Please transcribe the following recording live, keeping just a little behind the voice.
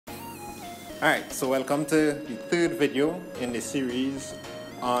Alright, so welcome to the third video in the series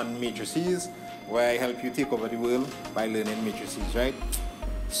on matrices, where I help you take over the world by learning matrices, right?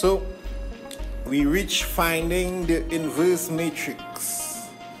 So we reach finding the inverse matrix.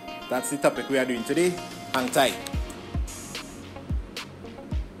 That's the topic we are doing today. Hang tight.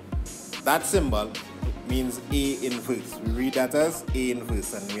 That symbol means A inverse. We read that as A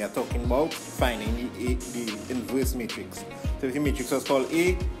inverse, and we are talking about finding the inverse matrix. So if the matrix was called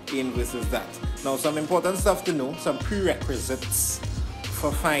A inverse is that. Now, some important stuff to know, some prerequisites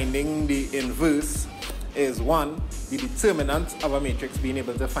for finding the inverse is: one, the determinant of a matrix, being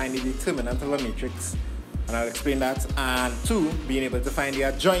able to find the determinant of a matrix, and I'll explain that, and two, being able to find the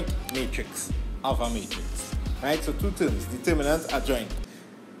adjoint matrix of a matrix. Right? So two terms, determinant, adjoint.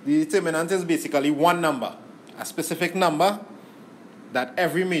 The determinant is basically one number, a specific number that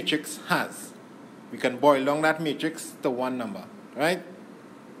every matrix has. We can boil down that matrix to one number, right?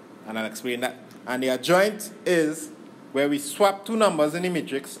 And I'll explain that. And the adjoint is where we swap two numbers in the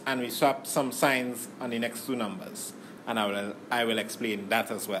matrix and we swap some signs on the next two numbers. And I will explain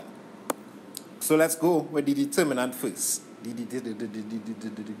that as well. So let's go with the determinant first.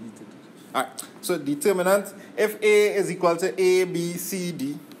 Alright, so determinant, if A is equal to A, B, C,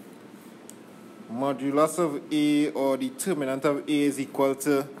 D, modulus of A or determinant of A is equal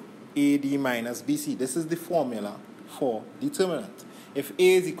to AD minus BC. This is the formula for determinant. If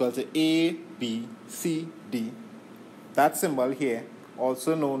A is equal to A, B, C, D, that symbol here,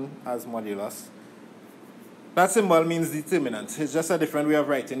 also known as modulus, that symbol means determinant. It's just a different way of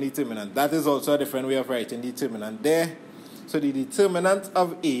writing determinant. That is also a different way of writing determinant there. So the determinant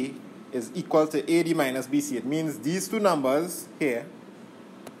of A is equal to AD minus BC. It means these two numbers here.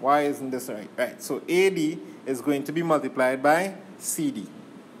 Why isn't this right? Right. So AD is going to be multiplied by CD.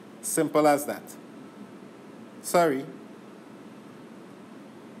 Simple as that. Sorry.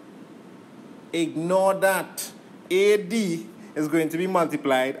 Ignore that. AD is going to be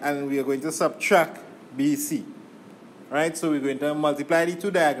multiplied and we are going to subtract BC. Right? So we're going to multiply the two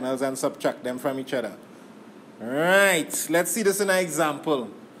diagonals and subtract them from each other. Right. Let's see this in an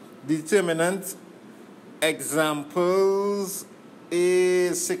example. Determinant examples: A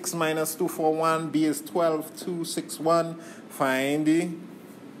is 6 minus 241, B is 12, 2, 6, 1. Find the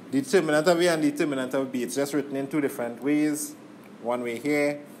determinant of A and determinant of B. It's just written in two different ways. One way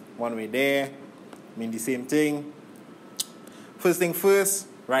here, one way there. Mean the same thing. First thing first,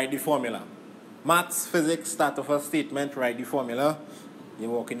 write the formula. Maths, physics, start of a statement, write the formula. You're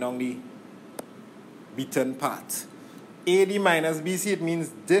walking down the beaten path. AD minus BC, it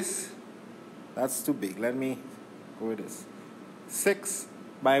means this. That's too big. Let me go with this. 6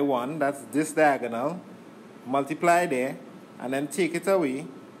 by 1, that's this diagonal. Multiply there, and then take it away.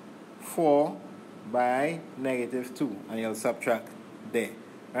 4 by negative 2, and you'll subtract there.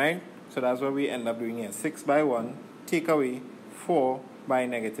 Right? So that's what we end up doing here. 6 by 1, take away 4 by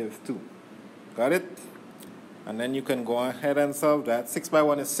negative 2. Got it? And then you can go ahead and solve that. 6 by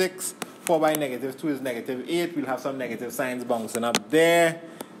 1 is 6. 4 by negative 2 is negative 8. We'll have some negative signs bouncing up there.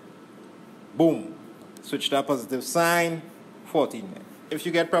 Boom. Switch to a positive sign. 14. If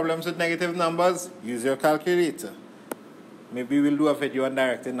you get problems with negative numbers, use your calculator. Maybe we'll do a video on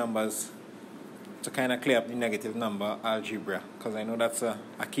directed numbers to kind of clear up the negative number algebra, because I know that's a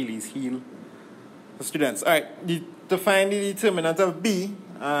Achilles heel for students. Alright, to find the determinant of B,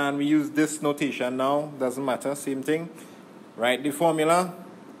 and we use this notation now, doesn't matter, same thing. Write the formula,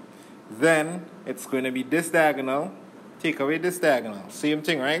 then it's going to be this diagonal, take away this diagonal, same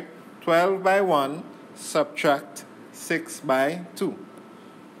thing, right? 12 by 1, subtract 6 by 2.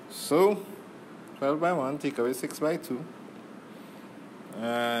 So 12 by 1, take away 6 by 2.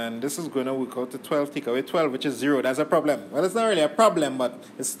 And this is going to work out to 12, take away 12, which is 0. That's a problem. Well, it's not really a problem, but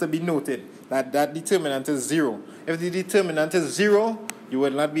it's to be noted that that determinant is 0. If the determinant is 0, you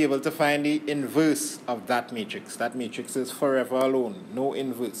will not be able to find the inverse of that matrix. That matrix is forever alone, no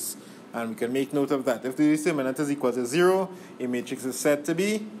inverse. And we can make note of that. If the determinant is equal to 0, a matrix is said to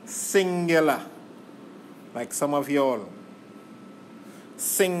be singular. Like some of y'all.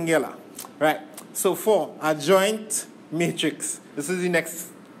 Singular. Right. So for adjoint matrix, this is the next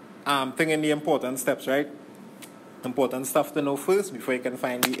thing in the important steps, right? Important stuff to know first before you can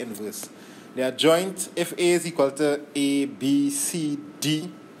find the inverse. The adjoint, if A is equal to A, B, C,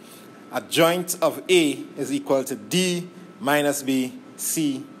 D, adjoint of A is equal to D minus B,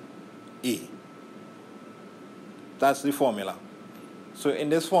 C, A. That's the formula. So in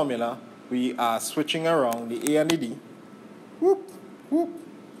this formula, we are switching around the A and the D. Whoop, whoop.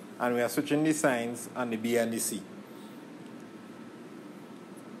 And we are switching the signs on the B and the C.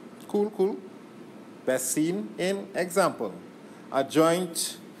 Cool, cool. Best seen in example.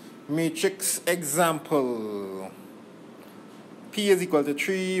 Adjoint Matrix example. P is equal to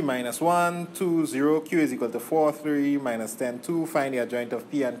 3 minus 1, 2, 0. Q is equal to 4, 3 minus 10, 2. Find the adjoint of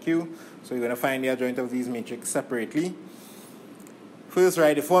P and Q. So you're going to find the adjoint of these matrices separately. First,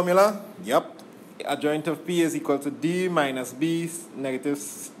 write the formula. Yep. Adjoint of P is equal to D minus B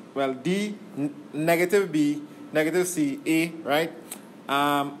D, negative B, negative C, A, right?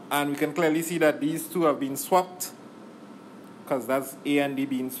 And we can clearly see that these two have been swapped, because that's A and D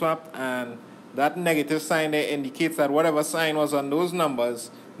being swapped, and that negative sign there indicates that whatever sign was on those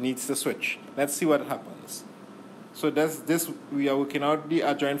numbers needs to switch. Let's see what happens. So we are working out the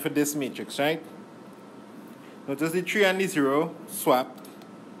adjoint for this matrix, right? Notice the 3 and the 0 swapped.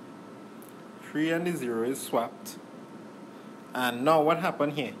 3 and the 0 is swapped. And now what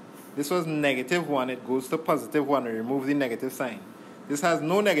happened here? This was negative 1, it goes to positive 1, we remove the negative sign. This has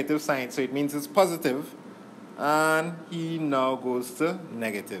no negative sign, so it means it's positive, and he now goes to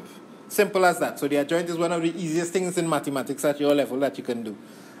negative. Simple as that. So the adjoint is one of the easiest things in mathematics at your level that you can do.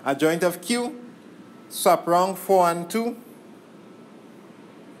 Adjoint of Q, swap around 4 and 2,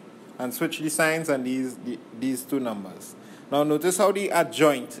 and switch the signs and these two numbers. Now notice how the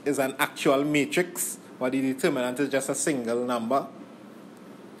adjoint is an actual matrix, while the determinant is just a single number.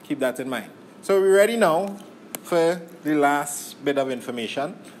 Keep that in mind. So we're ready now for the last bit of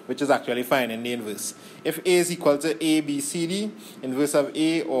information, which is actually finding the inverse. If A is equal to A, B, C, D, inverse of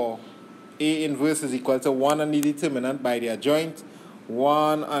A, or A inverse is equal to 1 on the determinant by the adjoint,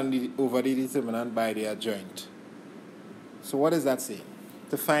 1 over the determinant by the adjoint. So what does that say?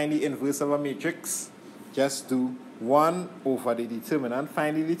 To find the inverse of a matrix, just do 1 over the determinant,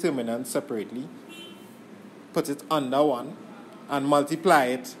 find the determinant separately, put it under 1, and multiply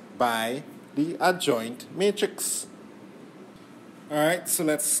it by the adjoint matrix. Alright, so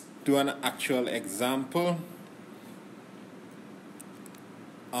let's do an actual example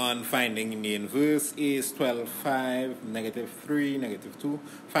on finding the inverse. A is 12, 5, negative 3, negative 2.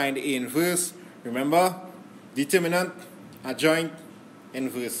 Find A inverse. Remember, determinant, adjoint,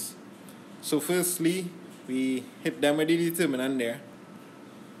 inverse. So firstly, we hit them with the determinant there.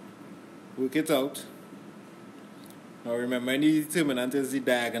 Work it out. Now remember, the determinant is the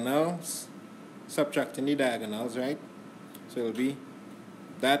diagonals. Subtracting the diagonals, right? So it'll be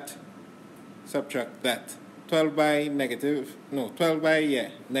that, subtract that. 12 by negative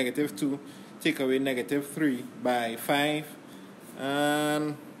 2, take away negative 3 by 5,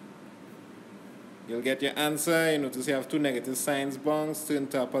 and you'll get your answer. You notice you have two negative signs bounced, turn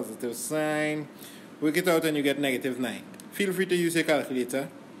to a positive sign. Work it out and you get negative 9. Feel free to use your calculator,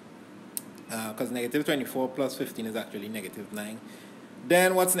 because negative 24 plus 15 is actually negative 9.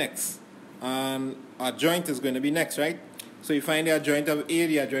 Then what's next? Adjoint is going to be next, right? So you find the adjoint of A.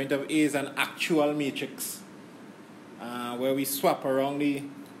 The adjoint of A is an actual matrix, where we swap around the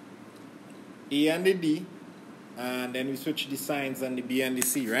A and the D, and then we switch the signs on the B and the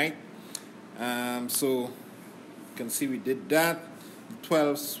C, right? So you can see we did that.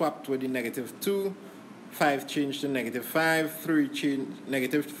 12 swapped with the negative 2, 5 changed to negative 5,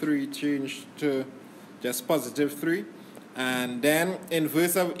 negative 3 changed to just positive 3. And then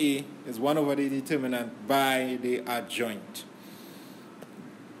inverse of A is 1 over the determinant by the adjoint.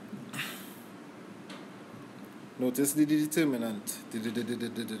 Notice the determinant.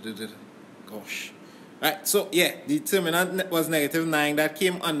 Gosh. Right, so yeah, the determinant was negative 9. That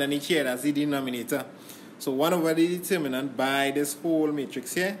came underneath here as the denominator. So 1 over the determinant by this whole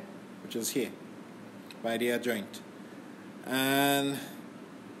matrix here, which is here, by the adjoint. And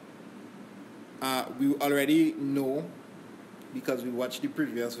we already know, because we watched the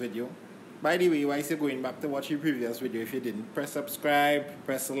previous video. By the way, why is you going back to watch the previous video if you didn't? Press subscribe,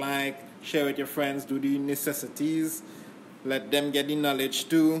 press like, share with your friends, do the necessities, let them get the knowledge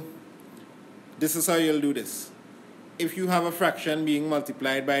too. This is how you'll do this. If you have a fraction being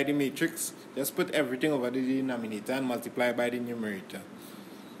multiplied by the matrix, just put everything over the denominator and multiply by the numerator.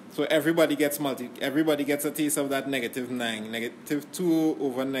 So everybody gets a taste of that negative 9. Negative 2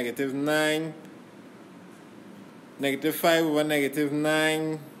 over negative 9. Negative 5 over negative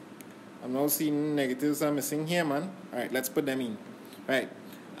 9. I'm now seeing negatives are missing here, man. Alright, let's put them in. Right.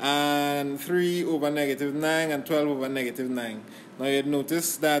 And 3 over negative 9 and 12 over negative 9. Now you'd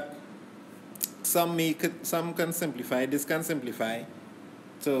notice that some can simplify. This can simplify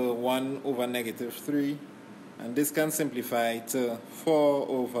to 1 over negative 3. And this can simplify to 4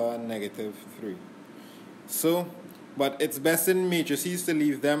 over negative 3. So, but it's best in matrices to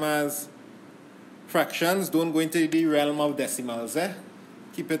leave them as fractions. Don't go into the realm of decimals,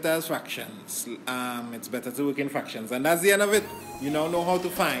 Keep it as fractions. It's better to work in fractions. And that's the end of it. You now know how to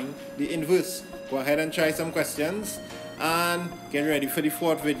find the inverse. Go ahead and try some questions. and get ready for the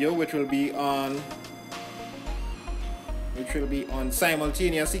fourth video, which will be on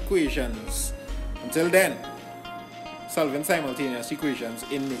simultaneous equations. Until then, solving simultaneous equations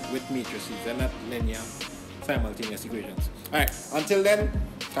with matrices and not linear simultaneous equations. Alright, until then,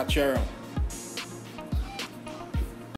 catch you around.